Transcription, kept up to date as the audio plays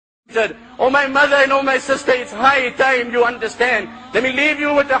Oh my mother and oh my sister, it's high time you understand. Let me leave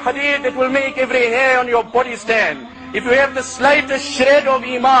you with a hadith that will make every hair on your body stand. If you have the slightest shred of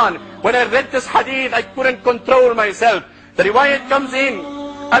iman, when I read this hadith, I couldn't control myself. The riwayat comes in,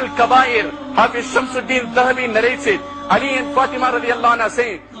 Al-Kabair, Hafiz Shamsuddin Zahabi narrates it. Ali and Fatima radiallahu anha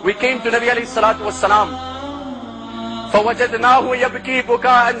say, we came to Nabi alayhi salatu wassalam. فَوَجَدْنَاهُ يَبْكِي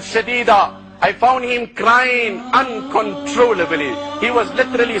بُكَاءً شَدِيدًا. I found him crying uncontrollably. He was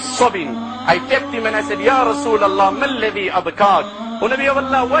literally sobbing. I tapped him and I said, Ya Rasulullah, مَا الَّذِي أَبْكَاكَ? O Nabi of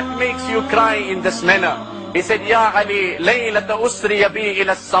Allah, what makes you cry in this manner? He said, Ya Ali, لَيْلَةَ أُسْرِيَ بِي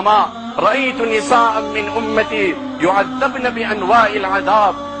إِلَى السَّمَاءِ رَأَيْتُ نِسَاءً مِّنْ أُمَّتِي يُعَذَّبْنَ بِأَنْوَاءِ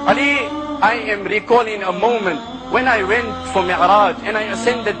الْعَذَابِ. Ali, I am recalling a moment when I went for Mi'raj and I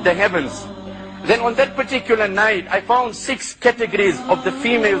ascended the heavens. Then on that particular night, I found 6 categories of the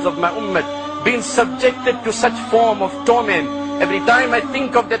females of my ummah being subjected to such form of torment. Every time I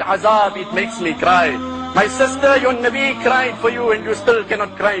think of that azab, it makes me cry. My sister, your Nabi cried for you and you still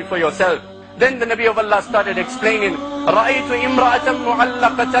cannot cry for yourself. Then the Nabi of Allah started explaining, رَأَيْتُ إِمْرَأَةً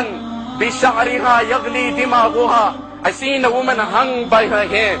مُعَلَّقَةً بِشَعْرِهَا يَغْلِي دِمَاغُهَا. I seen a woman hung by her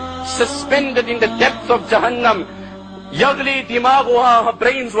hair, suspended in the depths of Jahannam. يَغْلِي دِمَاغُهَا, her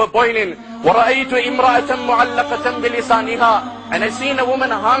brains were boiling. وَرَأَيْتُ إِمْرَأَةً مُعَلَّقَةً بِلِسَانِهَا. And I seen a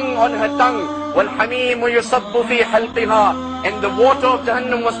woman hung on her tongue. وَالْحَمِيمُ يُصَبُّ فِي حَلْقِهَا. And the water of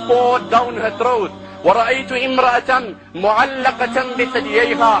Jahannam was poured down her throat. وَرَأَيْتُ إِمْرَأَةً مُعَلَّقَةً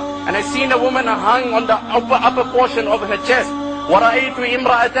بِثَدْيَيْهَا. And I seen a woman hung on the upper portion of her chest. وَرَأَيْتُ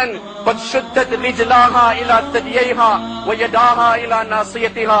إِمْرَأَةً قَدْ شُدَّتْ رِجْلَاهَا إِلَى ثَدْيَيْهَا وَيَدَاهَا إِلَى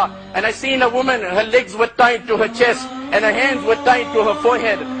نَاصِيَتِهَا. And I seen a woman, her legs were tied to her chest and her hands were tied to her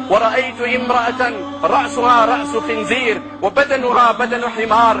forehead. وَرَأَيْتُ إِمْرَأَةً رَأْسُهَا رَأْسُ خِنْزِيرٍ وَبَدَنُهَا بَدَنُ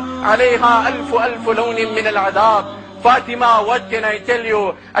حِمَارٍ عَلَيْهَا أَلْفُ لَوْنٍ مِّنَ الْعَذَابِ. Fatima, what can I tell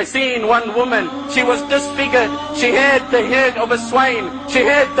you? I seen one woman, she was disfigured. She had the head of a swine. She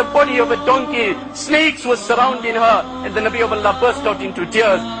had the body of a donkey. Snakes were surrounding her. And the Nabi of Allah burst out into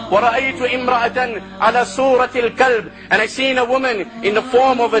tears. وَرَأَيْتُ إِمْرَأَةً عَلَى سُورَةِ الْكَلْبِ. And I seen a woman in the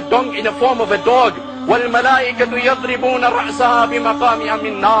form of a donkey, in the form of a dog. وَالْمَلَائِكَةُ يَضْرِبُونَ رَأْسَهَا بِمَقَامِهَا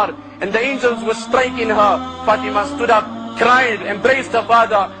مِنْ نَارٍ. And the angels were striking her. Fatima stood up, cried, embraced her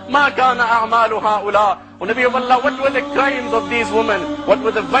father. مَا كَانَ أَعْمَالُ هَؤُلَاءِ. O Nabi of Allah, what were the crimes of these women? What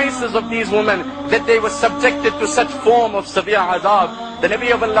were the vices of these women that they were subjected to such form of severe azab? The Nabi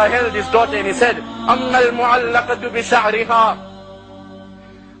of Allah held his daughter and he said, أَمَّا الْمُعَلَّقَةُ بِشَعْرِهَا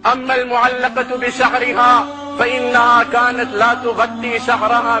أَمَّا الْمُعَلَّقَةُ بِشَعْرِهَا فَإِنَّهَا كَانَتْ لَا تُغَطِّي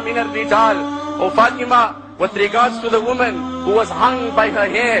شَعْرَهَا مِنَ الرِّجَالِ. O Fatima, with regards to the woman who was hung by her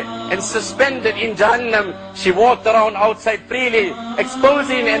hair and suspended in Jahannam, she walked around outside freely,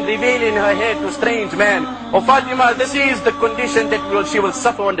 exposing and revealing her hair to strange men. O Fatima, this is the condition that she will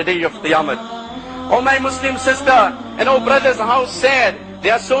suffer on the day of Qiyamah. O my Muslim sister, and O brothers, how sad.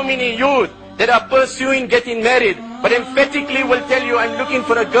 There are so many youth that are pursuing getting married, but emphatically will tell you, I'm looking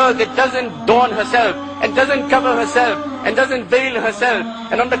for a girl that doesn't adorn herself, and doesn't cover herself, and doesn't veil herself.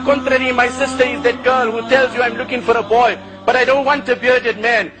 And on the contrary, my sister is that girl who tells you, I'm looking for a boy, but I don't want a bearded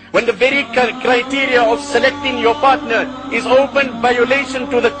man. When the very criteria of selecting your partner is open violation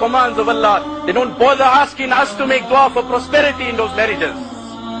to the commands of Allah, they don't bother asking us to make dua for prosperity in those marriages.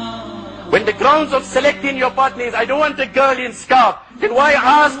 When the grounds of selecting your partner is, I don't want a girl in scarf, then why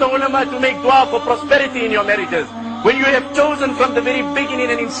ask the ulama to make dua for prosperity in your marriages? When you have chosen from the very beginning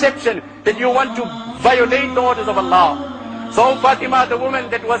and inception that you want to violate the orders of Allah. So Fatima, the woman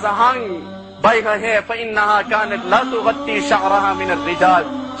that was hung by her hair, فَإِنَّهَا كَانَتْ لَا تُغَطِّي شَعْرَهَا مِنَ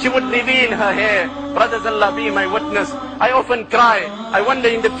الرِّجَالِ. She would reveal her hair. Brothers, Allah be my witness. I often cry. I wonder,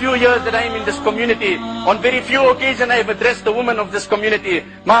 in the few years that I am in this community, on very few occasions I have addressed the women of this community.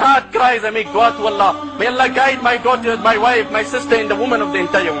 My heart cries, I make dua to Allah. May Allah guide my daughters, my wife, my sister, and the woman of the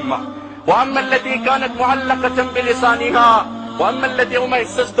entire ummah. وَأَمَّا الَّتِي كَانَتْ مُعَلَّقَةً بِلِسَانِهَا. وَأَمَّا الَّتِي, oh my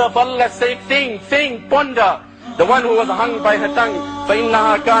sister, for Allah's sake, think, ponder. The one who was hung by her tongue,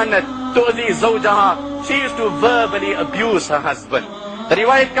 فَإِنَّهَا كَانَتْ تُؤْذِي زَوْجَهَا. She used to verbally abuse her husband. The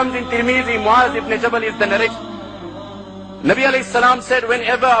riwayat comes in Tirmizi, Muaz ibn Jabal is the narrator. Nabi alayhi salam said,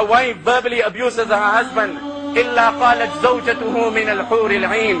 whenever a wife verbally abuses her husband, إِلَّا قَالَتْ زَوْجَتُهُ مِنَ الْحُورِ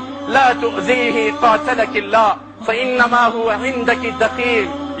الْعِينِ لَا تُؤْذِيهِ قَاتَلَكِ اللَّهِ فَإِنَّمَا هُوَ عِنْدَكِ الدَّخِيلِ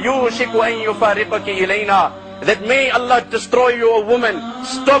يُوشِكُ أَن يُفَارِقَكِ إِلَيْنَا. That may Allah destroy you, a woman.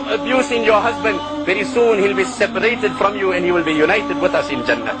 Stop abusing your husband. Very soon he'll be separated from you and he will be united with us in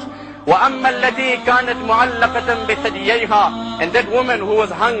Jannah. وَأَمَّا الَّتِي كَانَتْ مُعَلَّقَةً بِثَدْيَيْهَا. And that woman who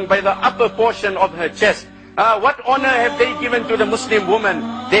was hung by the upper portion of her chest, What honor have they given to the Muslim woman?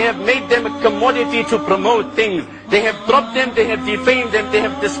 They have made them a commodity to promote things. They have dropped them, they have defamed them, they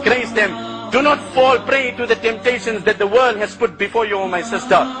have disgraced them. Do not fall prey to the temptations that the world has put before you, O my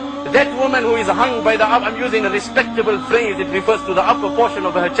sister. That woman who is hung by the I'm using a respectable phrase, it refers to the upper portion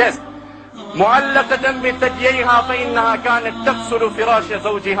of her chest. مُعَلَّقَةً بِثَدْيَيْهَا فَإِنَّهَا كَانَتْ تَكْسُرُ فِرَاشَ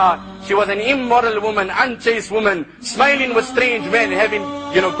زَوْجِهَا. She was an immoral woman, unchaste woman, smiling with strange men,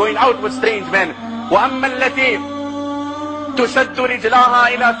 going out with strange men. وَأَمَّا الَّتِي تُشَدُّ رِجْلَاهَا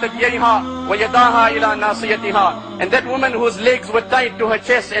إِلَى ثَدْيَيْهَا وَيَدَاهَا إِلَى نَاصِيَتِهَا. And that woman whose legs were tied to her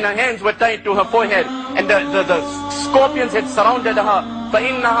chest and her hands were tied to her forehead, and the scorpions had surrounded her.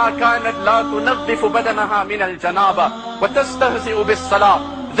 فَإِنَّهَا كَانَتْ لَا تُنَظِّفُ بَدَنَهَا مِنَ الْجَنَابَةِ وَتَسْتَهْزِئُ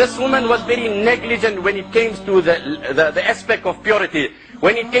بِالصَّلَاةِ. This woman was very negligent when it came to the aspect of purity.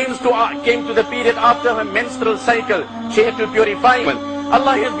 When it came to the period after her menstrual cycle, she had to purify.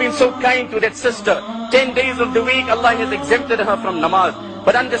 Allah has been so kind to that sister. 10 days of the week, Allah has exempted her from namaz.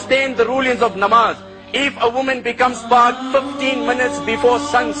 But understand the rulings of namaz. If a woman becomes pak 15 minutes before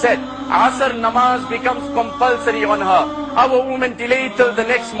sunset, Asr namaz becomes compulsory on her. Our woman delayed till the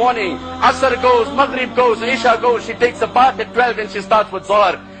next morning. Asr goes, Maghrib goes, Isha goes, she takes a bath at 12 and she starts with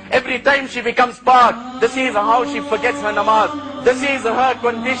Zohar. Every time she becomes pak, this is how she forgets her namaz. This is her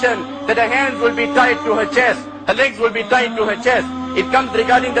condition, that her hands will be tied to her chest, her legs will be tied to her chest. It comes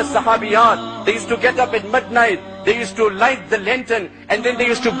regarding the Sahabiyat. They used to get up at midnight, they used to light the lantern, and then they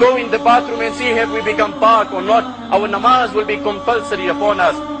used to go in the bathroom and see have we become pak or not. Our namaz will be compulsory upon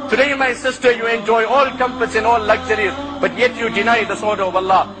us. Today, my sister, you enjoy all comforts and all luxuries, but yet you deny the order of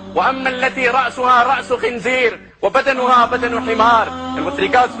Allah. وَأَمَّا الَّتِي رَأْسُهَا رَأْسُ خِنْزِيرٍ وَبَدَنُهَا بَدَنُ حِمَارٍ. And with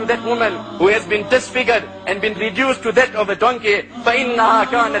regards to that woman who has been disfigured and been reduced to that of a donkey, فَإِنَّهَا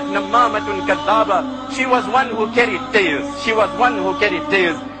كَانَتْ نَمَّامَةٌ كَذَّابَةٌ. She was one who carried tales. She was one who carried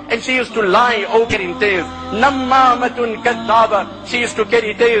tales. And she used to lie over in tales. Nammamatun kadhaba. She used to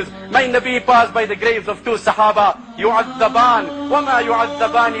carry tales. My Nabi passed by the graves of two Sahaba. Yu'adzaban. Wama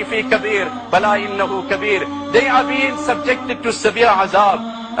yu'adzabani fi kabir. Bala innahu kabir. They are being subjected to severe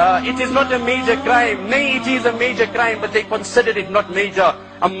azab. It is not a major crime. Nay, it is a major crime, but they considered it not major.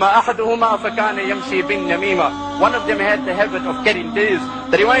 Amma ahaduhuma fakana yamshi bin namima. One of them had the habit of carrying tales.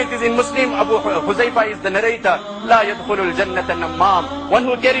 The riwayat is in Muslim. Abu Huzaifa is the narrator. La yadkhulul jannata nammam. One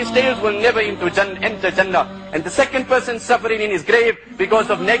who carries tales will never enter Jannah. And the second person suffering in his grave because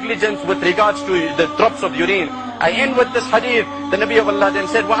of negligence with regards to the drops of urine. I end with this hadith. The Nabi of Allah then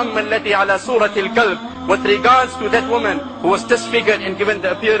said, وَأَمَّا الَّتِي عَلَى سُورَةِ الْكَلْبِ. With regards to that woman who was disfigured and given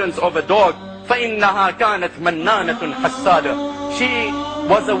the appearance of a dog, فَإِنَّهَا كَانَتْ مَنَّانَةٌ حَسَّادَةٌ. She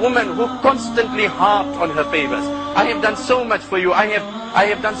was a woman who constantly harped on her favors. I have done so much for you. I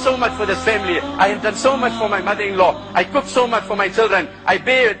have done so much for this family. I have done so much for my mother-in-law. I cook so much for my children. I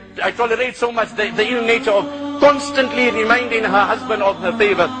tolerate so much the ill nature of constantly reminding her husband of her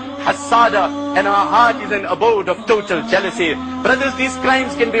favors. Hassada, and her heart is an abode of total jealousy. Brothers, these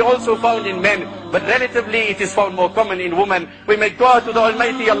crimes can be also found in men, but relatively it is found more common in women. We may dua to the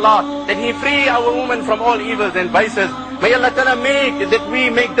Almighty Allah that He free our women from all evils and vices. May Allah Ta'ala make that we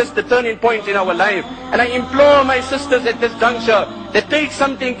make this the turning point in our life. And I implore my sisters at this juncture that take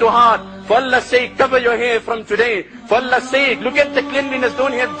something to heart. For Allah's sake, cover your hair from today. For Allah's sake, look at the cleanliness,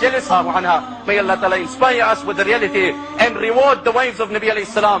 don't have jealous anha. May Allah Ta'ala inspire us with the reality and reward the wives of Nabi alayhi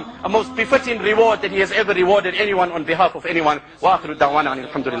salam, a most befitting reward that He has ever rewarded anyone on behalf of anyone. Wa akhiru da'wana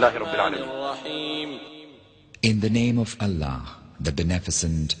alhamdulillahi rabbil alameen. In the name of Allah, the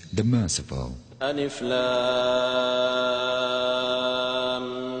Beneficent, the Merciful. Alif Lam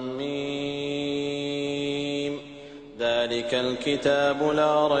Mim. ذلك الكتاب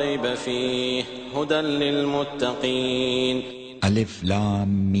لا ريب فيه هدى للمتقين. Alif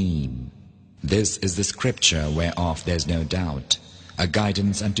Lam Mim. This is the scripture whereof there is no doubt, a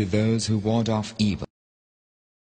guidance unto those who ward off evil.